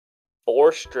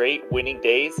4 straight winning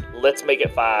days? Let's make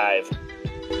it 5.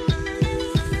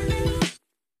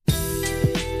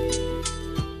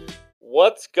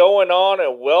 What's going on,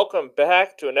 and welcome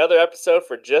back to another episode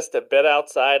for Just a Bet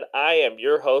Outside. I am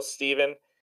your host, Steven.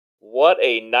 What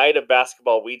a night of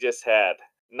basketball we just had.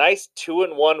 Nice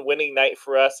 2-1 winning night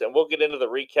for us, and we'll get into the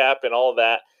recap and all of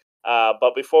that.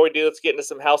 But before we do, let's get into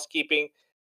some housekeeping.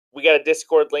 We got a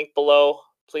Discord link below.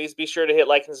 Please be sure to hit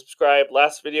like and subscribe.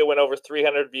 Last video went over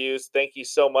 300 views. Thank you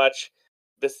so much.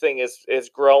 This thing is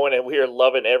growing, and we are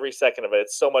loving every second of it.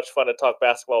 It's so much fun to talk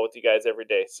basketball with you guys every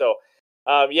day. So,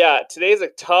 today's a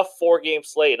tough 4-game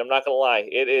slate. I'm not going to lie.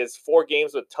 It is 4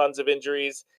 games with tons of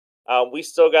injuries. We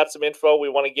still got some info. We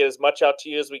want to get as much out to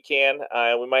you as we can.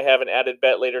 We might have an added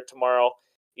bet later tomorrow,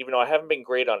 even though I haven't been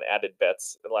great on added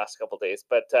bets the last couple days.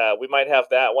 But we might have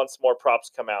that once more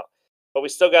props come out. But we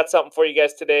still got something for you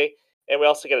guys today. And we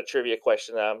also got a trivia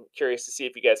question that I'm curious to see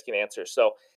if you guys can answer.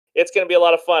 So it's going to be a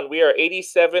lot of fun. We are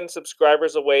 87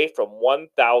 subscribers away from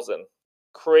 1,000.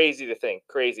 Crazy to think.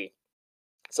 Crazy.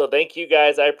 So thank you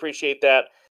guys. I appreciate that.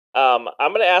 I'm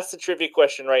going to ask the trivia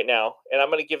question right now, and I'm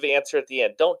going to give the answer at the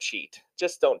end. Don't cheat.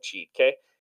 Just don't cheat, okay?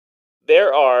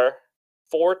 There are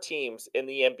 4 teams in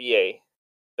the NBA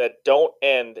that don't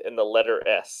end in the letter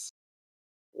S.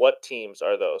 What teams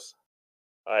are those?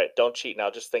 All right, don't cheat now.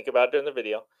 Just think about it during the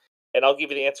video, and I'll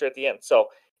give you the answer at the end. So,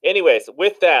 anyways,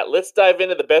 with that, let's dive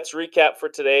into the bets recap for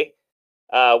today.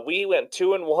 We went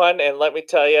 2-1, and let me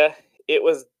tell you, it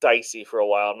was dicey for a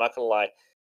while. I'm not gonna lie.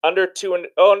 Under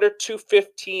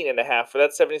 215.5 for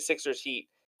that 76ers Heat.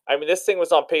 I mean, this thing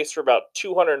was on pace for about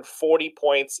 240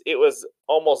 points. It was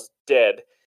almost dead.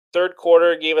 Third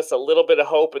quarter gave us a little bit of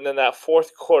hope, and then that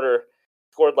fourth quarter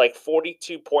scored like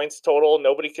 42 points total.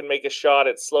 Nobody can make a shot.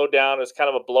 It slowed down. It was kind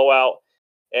of a blowout,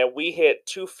 and we hit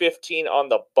 215 on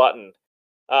the button.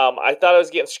 I thought I was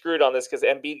getting screwed on this because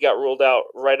Embiid got ruled out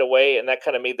right away, and that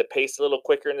kind of made the pace a little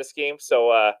quicker in this game.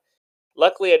 So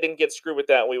luckily, I didn't get screwed with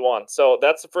that, and we won. So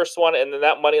that's the first one, and then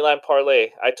that money line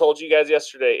parlay. I told you guys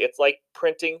yesterday, it's like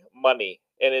printing money,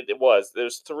 and it was.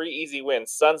 There's 3 easy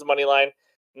wins. Suns money line,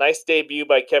 nice debut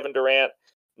by Kevin Durant,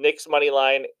 Knicks money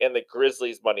line, and the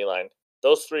Grizzlies money line.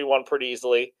 Those 3 won pretty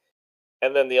easily.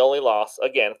 And then the only loss,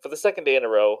 again, for the second day in a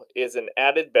row, is an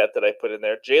added bet that I put in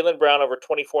there. Jaylen Brown over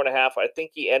 24.5. I think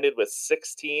he ended with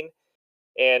 16.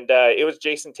 And it was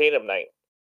Jason Tatum night.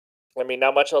 I mean,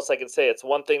 not much else I can say. It's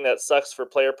one thing that sucks for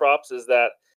player props is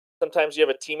that sometimes you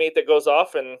have a teammate that goes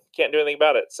off and can't do anything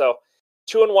about it. So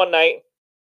 2-1 night,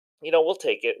 we'll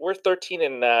take it. We're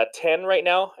 13-10 right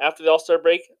now after the All-Star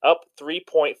break, up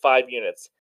 3.5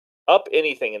 units. Up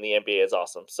anything in the NBA is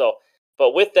awesome. So,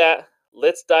 but with that,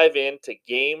 let's dive into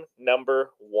game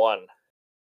number 1.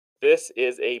 This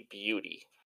is a beauty.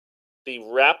 The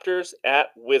Raptors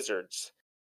at Wizards.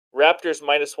 Raptors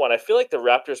 -1. I feel like the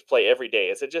Raptors play every day.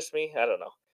 Is it just me? I don't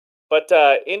know. But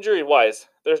injury-wise,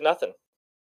 there's nothing.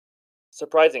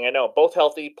 Surprising, I know. Both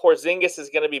healthy. Porzingis is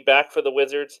going to be back for the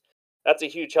Wizards. That's a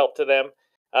huge help to them.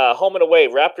 Home and away,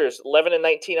 Raptors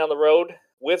 11-19 on the road.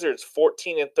 Wizards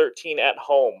 14-13 at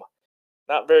home.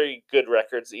 Not very good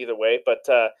records either way, but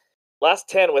last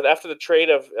 10 with after the trade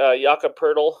of Jakob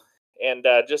Poeltl and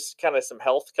just kind of some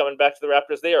health coming back to the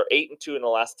Raptors, they are 8-2 in the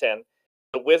last 10.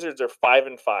 The Wizards are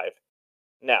 5-5.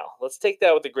 Now let's take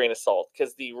that with a grain of salt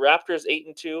because the Raptors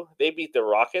 8-2, they beat the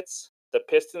Rockets, the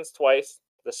Pistons twice,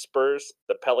 the Spurs,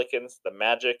 the Pelicans, the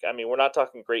Magic. I mean, we're not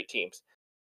talking great teams,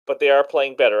 but they are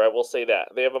playing better. I will say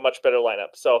that they have a much better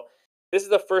lineup. So this is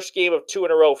the first game of 2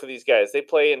 in a row for these guys. They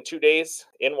play in 2 days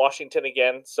in Washington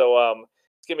again. So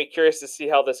it's going to be curious to see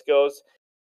how this goes.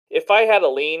 If I had a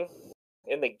lean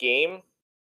in the game,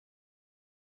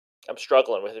 I'm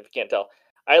struggling with it if you can't tell.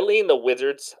 I lean the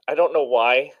Wizards. I don't know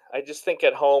why. I just think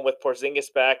at home with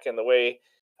Porzingis back and the way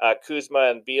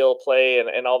Kuzma and Beal play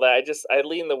and all that, I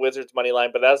lean the Wizards money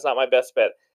line, but that's not my best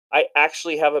bet. I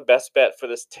actually have a best bet for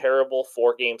this terrible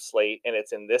 4-game slate, and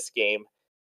it's in this game.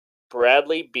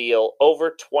 Bradley Beal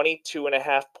over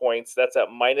 22.5 points. That's at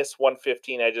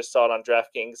 -115. I just saw it on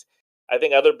DraftKings. I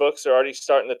think other books are already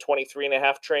starting the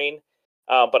 23.5 train,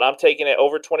 but I'm taking it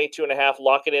over 22.5.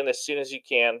 Lock it in as soon as you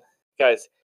can. Guys,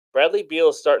 Bradley Beal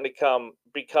is starting to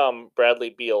become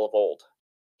Bradley Beal of old.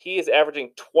 He is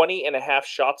averaging 20.5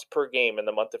 shots per game in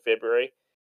the month of February,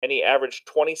 and he averaged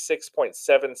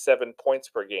 26.77 points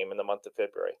per game in the month of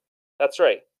February. That's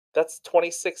right. That's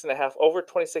 26.5, over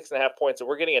 26.5 points, and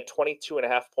we're getting a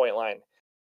 22.5 point line.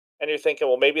 And you're thinking,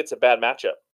 well, maybe it's a bad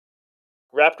matchup.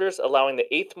 Raptors allowing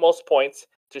the 8th most points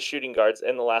to shooting guards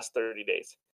in the last 30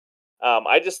 days.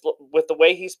 With the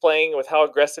way he's playing, with how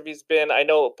aggressive he's been, I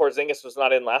know Porzingis was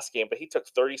not in last game, but he took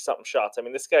 30-something shots. I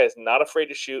mean, this guy is not afraid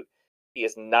to shoot. He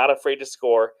is not afraid to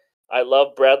score. I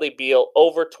love Bradley Beal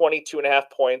over 22.5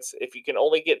 points. If you can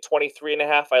only get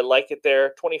 23.5, I like it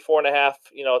there. 24.5,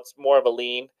 it's more of a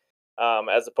lean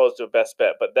as opposed to a best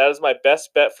bet. But that is my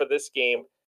best bet for this game.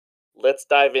 Let's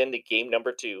dive into game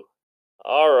number 2.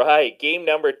 All right, game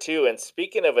number 2. And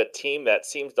speaking of a team that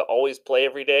seems to always play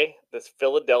every day, this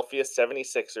Philadelphia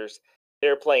 76ers.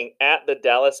 They're playing at the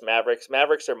Dallas Mavericks.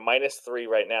 Mavericks are -3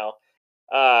 right now.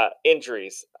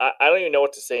 Injuries. I don't even know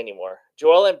what to say anymore.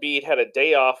 Joel Embiid had a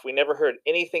day off. We never heard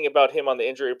anything about him on the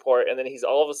injury report, and then he's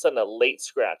all of a sudden a late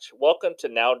scratch. Welcome to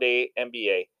nowadays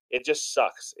NBA. It just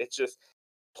sucks. It's just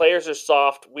players are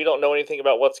soft. We don't know anything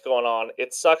about what's going on.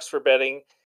 It sucks for betting.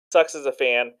 Sucks as a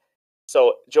fan.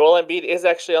 So Joel Embiid is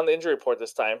actually on the injury report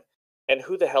this time. And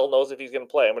who the hell knows if he's going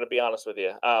to play? I'm going to be honest with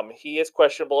you. He is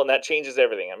questionable, and that changes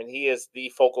everything. I mean, he is the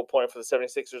focal point for the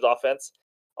 76ers offense,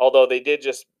 although they did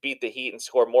just beat the Heat and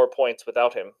score more points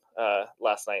without him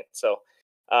last night. So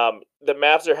the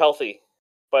Mavs are healthy.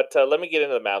 But let me get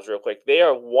into the Mavs real quick. They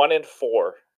are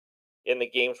 1-4 in the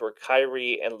games where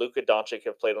Kyrie and Luka Doncic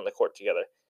have played on the court together.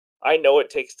 I know it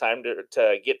takes time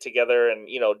to get together and,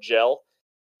 gel.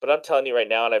 But I'm telling you right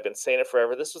now, and I've been saying it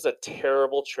forever, this was a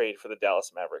terrible trade for the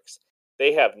Dallas Mavericks.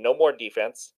 They have no more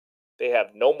defense, they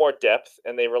have no more depth,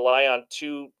 and they rely on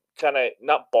two kind of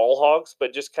not ball hogs,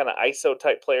 but just kind of ISO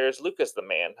type players. Luka's the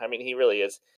man. I mean, he really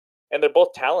is. And they're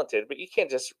both talented, but you can't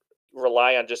just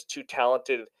rely on just two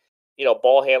talented,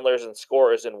 ball handlers and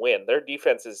scorers and win. Their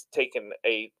defense has taken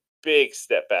a big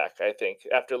step back, I think,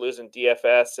 after losing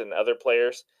DFS and other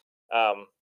players. Um,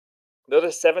 they're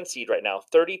the 7 seed right now,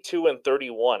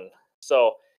 32-31.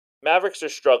 So Mavericks are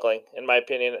struggling, in my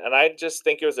opinion, and I just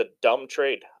think it was a dumb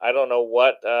trade. I don't know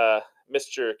what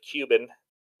Mr.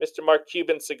 Mark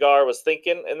Cuban cigar was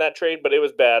thinking in that trade, but it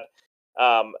was bad.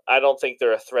 I don't think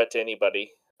they're a threat to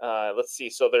anybody. Let's see.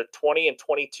 So they're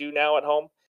 20-22 now at home,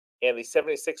 and the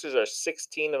 76ers are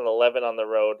 16-11 on the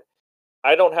road.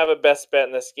 I don't have a best bet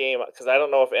in this game because I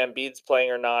don't know if Embiid's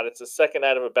playing or not. It's the second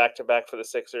night of a back-to-back for the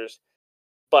Sixers.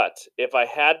 But if I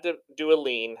had to do a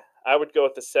lean, I would go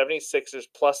with the 76ers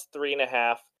plus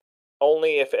 3.5,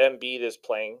 only if Embiid is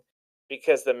playing,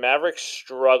 because the Mavericks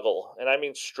struggle, and I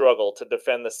mean struggle, to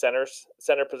defend the center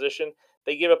position.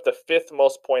 They give up the fifth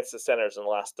most points to centers in the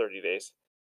last 30 days.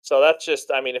 So that's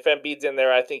just, I mean, if Embiid's in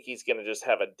there, I think he's going to just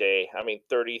have a day. I mean,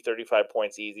 30, 35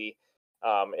 points easy,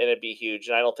 and it'd be huge.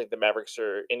 And I don't think the Mavericks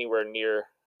are anywhere near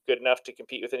good enough to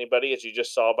compete with anybody, as you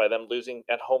just saw by them losing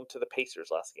at home to the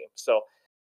Pacers last game. So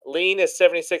lean is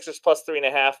 76ers plus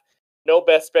 3.5. No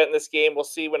best bet in this game. We'll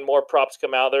see when more props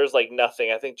come out. There's like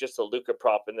nothing. I think just a Luka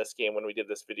prop in this game when we did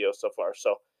this video so far.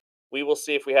 So we will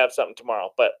see if we have something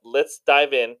tomorrow. But let's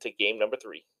dive into game number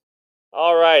 3.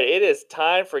 All right, it is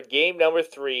time for game number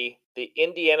 3. The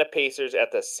Indiana Pacers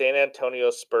at the San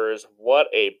Antonio Spurs. What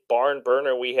a barn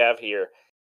burner we have here.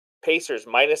 Pacers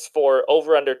 -4,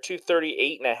 over under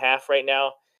 238.5 right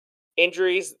now.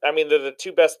 Injuries, I mean, they're the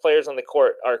two best players on the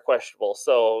court are questionable,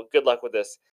 so good luck with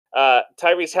this.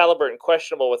 Tyrese Halliburton,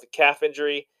 questionable with a calf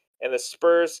injury, and the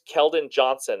Spurs, Keldon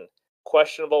Johnson,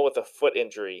 questionable with a foot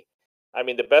injury. I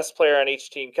mean, the best player on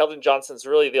each team, Keldon Johnson's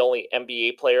really the only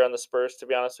NBA player on the Spurs, to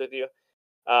be honest with you.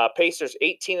 Pacers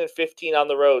 18-15 on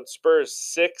the road. Spurs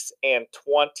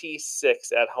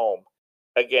 6-26 at home.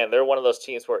 Again, they're one of those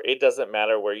teams where it doesn't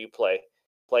matter where you play.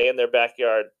 Play in their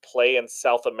backyard, play in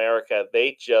South America.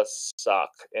 They just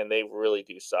suck, and they really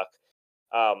do suck.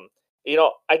 I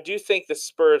do think the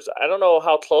Spurs, I don't know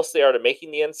how close they are to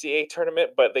making the NCAA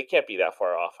tournament, but they can't be that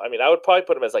far off. I mean, I would probably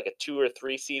put them as like a 2 or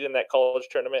 3 seed in that college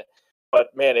tournament,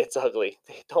 but man, it's ugly.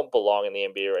 They don't belong in the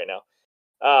NBA right now.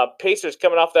 Pacers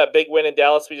coming off that big win in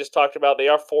Dallas we just talked about. They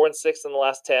are 4-6 in the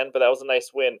last 10, but that was a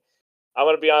nice win. I'm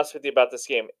going to be honest with you about this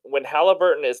game. When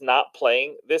Halliburton is not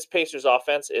playing, this Pacers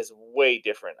offense is way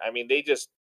different. I mean, they just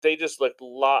look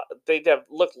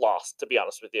look lost, to be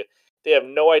honest with you. They have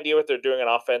no idea what they're doing on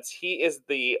offense. He is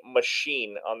the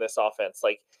machine on this offense.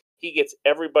 Like, he gets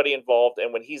everybody involved,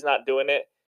 and when he's not doing it,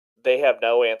 they have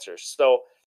no answers. So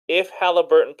if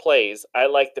Halliburton plays, I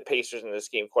like the Pacers in this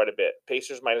game quite a bit.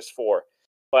 Pacers -4.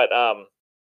 But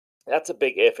that's a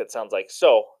big if, it sounds like.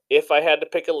 So if I had to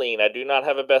pick a lean, I do not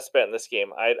have a best bet in this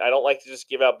game. I don't like to just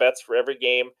give out bets for every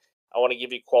game. I want to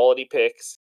give you quality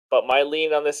picks. But my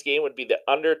lean on this game would be the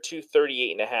under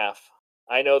 238.5.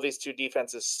 I know these two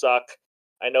defenses suck.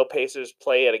 I know Pacers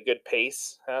play at a good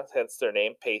pace. Hence their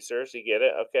name, Pacers. You get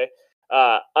it? Okay.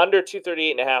 Under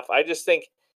 238.5. I just think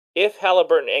if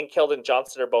Halliburton and Keldon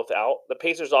Johnson are both out, the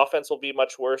Pacers offense will be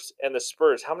much worse. And the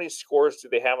Spurs, how many scores do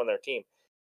they have on their team?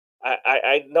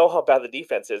 I know how bad the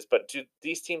defense is, but do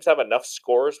these teams have enough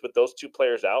scores with those two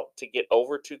players out to get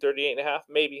over 238.5?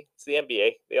 Maybe. It's the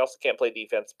NBA. They also can't play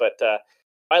defense, but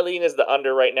my lean is the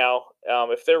under right now.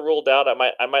 If they're ruled out,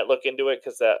 I might look into it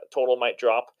because that total might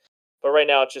drop. But right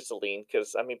now, it's just a lean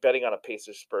because I mean, betting on a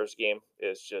Pacers Spurs game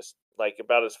is just like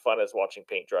about as fun as watching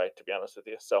paint dry, to be honest with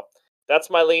you. So that's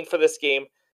my lean for this game.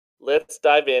 Let's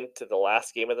dive into the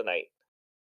last game of the night.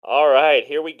 All right,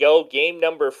 here we go. Game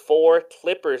number 4,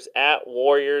 Clippers at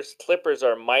Warriors. Clippers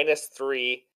are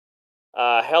 -3.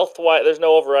 Health-wise, there's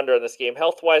no over-under in this game.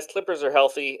 Health-wise, Clippers are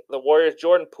healthy. The Warriors,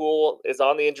 Jordan Poole is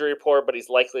on the injury report, but he's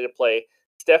likely to play.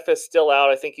 Steph is still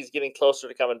out. I think he's getting closer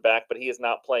to coming back, but he is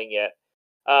not playing yet.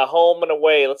 Home and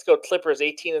away, let's go Clippers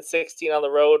 18-16 on the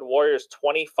road. Warriors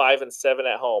 25-7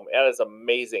 at home. That is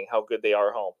amazing how good they are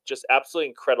at home. Just absolutely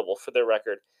incredible for their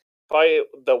record. Probably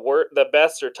the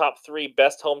best or top 3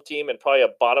 best home team and probably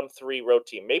a bottom 3 road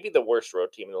team. Maybe the worst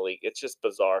road team in the league. It's just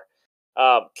bizarre.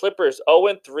 Clippers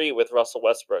 0-3 with Russell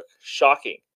Westbrook.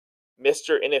 Shocking.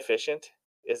 Mr. Inefficient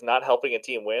is not helping a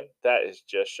team win. That is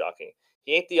just shocking.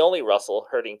 He ain't the only Russell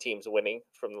hurting teams winning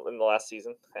from in the last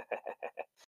season.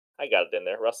 I got it in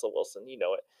there. Russell Wilson, you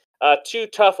know it. 2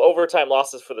 tough overtime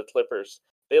losses for the Clippers.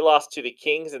 They lost to the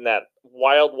Kings in that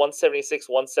wild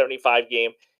 176-175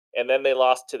 game, and then they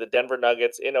lost to the Denver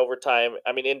Nuggets in overtime.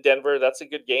 I mean, in Denver, that's a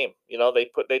good game. You know,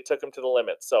 they took them to the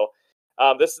limit. So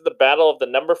this is the battle of the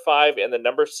number 5 and the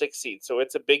number 6 seed. So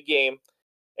it's a big game.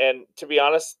 And to be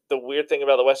honest, the weird thing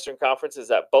about the Western Conference is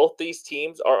that both these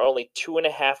teams are only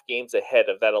 2.5 games ahead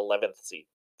of that 11th seed.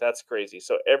 That's crazy.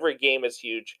 So every game is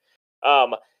huge.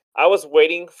 I was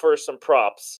waiting for some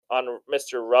props on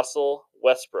Mr. Russell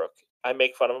Westbrook. I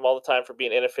make fun of him all the time for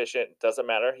being inefficient. Doesn't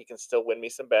matter. He can still win me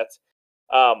some bets.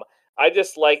 I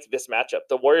just like this matchup.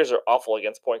 The Warriors are awful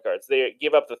against point guards. They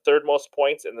give up the 3rd most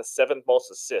points and the 7th most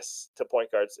assists to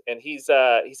point guards. And he's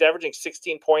averaging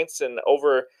 16 points and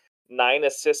over 9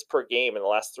 assists per game in the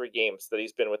last 3 games that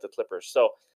he's been with the Clippers.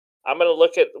 So I'm going to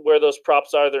look at where those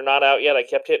props are. They're not out yet. I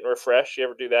kept hitting refresh. You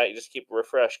ever do that? You just keep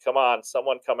refresh. Come on,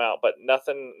 someone come out. But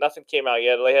nothing came out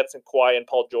yet. They had some Kawhi and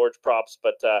Paul George props.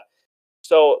 But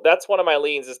so that's one of my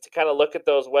leans is to kind of look at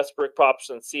those Westbrook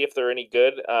props and see if they're any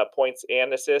good, points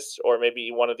and assists, or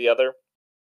maybe one or the other,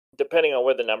 depending on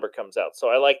where the number comes out. So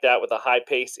I like that with a high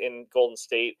pace in Golden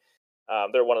State.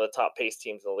 They're one of the top pace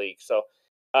teams in the league. So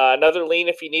another lean,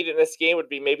 if you need it in this game, would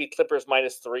be maybe Clippers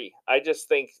 -3. I just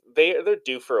think they're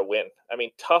due for a win. I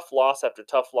mean, tough loss after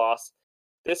tough loss.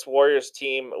 This Warriors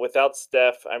team without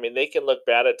Steph, I mean, they can look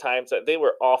bad at times. They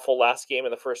were awful last game in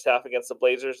the first half against the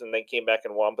Blazers, and then came back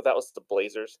and won. But that was the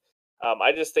Blazers.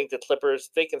 I just think the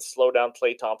Clippers, they can slow down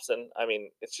Klay Thompson. I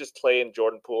mean, it's just Klay and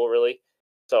Jordan Poole really.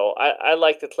 So I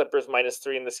like the Clippers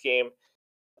 -3 in this game.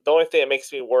 The only thing that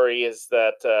makes me worry is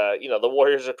that the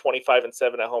Warriors are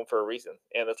 25-7 at home for a reason,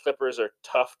 and the Clippers are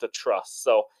tough to trust.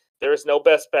 So there is no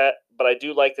best bet, but I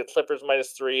do like the Clippers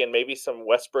 -3 and maybe some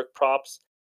Westbrook props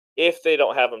if they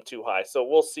don't have them too high. So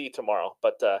we'll see tomorrow.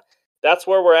 But that's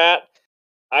where we're at.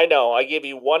 I know I gave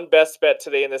you one best bet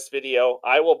today in this video.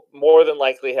 I will more than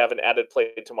likely have an added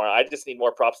play tomorrow. I just need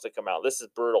more props to come out. This is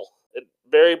brutal,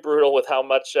 very brutal with how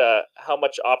much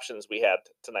options we had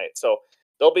tonight. So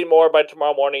there'll be more by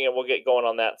tomorrow morning, and we'll get going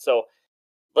on that. So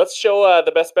let's show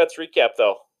the best bets recap,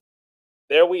 though.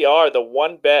 There we are, the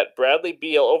one bet, Bradley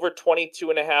Beal, over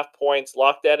 22.5 points.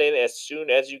 Lock that in as soon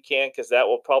as you can because that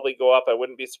will probably go up. I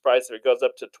wouldn't be surprised if it goes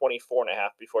up to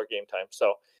 24.5 before game time.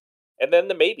 So, and then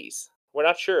the maybes. We're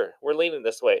not sure. We're leaning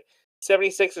this way.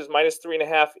 76ers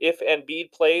 -3.5 if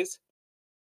Embiid plays.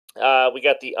 We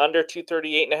got the under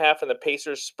 238.5 and the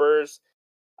Pacers Spurs.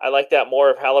 I like that more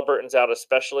if Halliburton's out,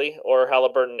 especially, or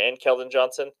Halliburton and Keldon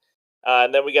Johnson.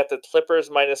 And then we got the Clippers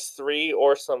 -3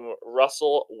 or some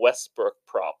Russell Westbrook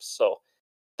props. So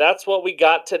that's what we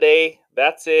got today.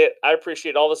 That's it. I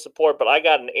appreciate all the support, but I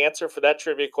got an answer for that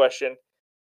trivia question.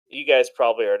 You guys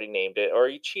probably already named it, or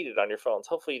you cheated on your phones.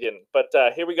 Hopefully you didn't. But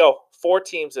here we go. 4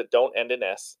 teams that don't end in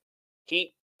S.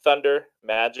 Heat, Thunder,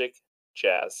 Magic,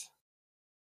 Jazz.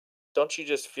 Don't you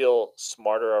just feel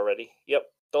smarter already?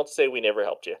 Yep. Don't say we never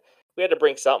helped you. We had to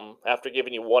bring something after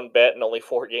giving you one bet and only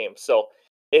 4 games. So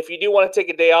if you do want to take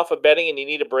a day off of betting and you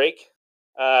need a break,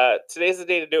 today's the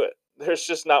day to do it. There's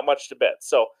just not much to bet.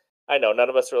 So I know none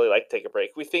of us really like to take a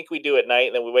break. We think we do at night,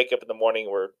 and then we wake up in the morning.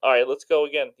 We're all right. Let's go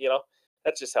again.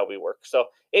 That's just how we work.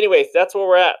 So, anyways, that's where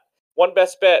we're at. One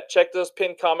best bet. Check those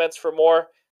pinned comments for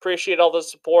more. Appreciate all the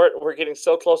support. We're getting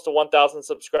so close to 1,000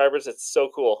 subscribers. It's so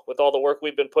cool. With all the work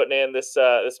we've been putting in, this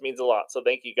means a lot. So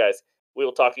thank you guys. We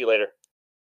will talk to you later.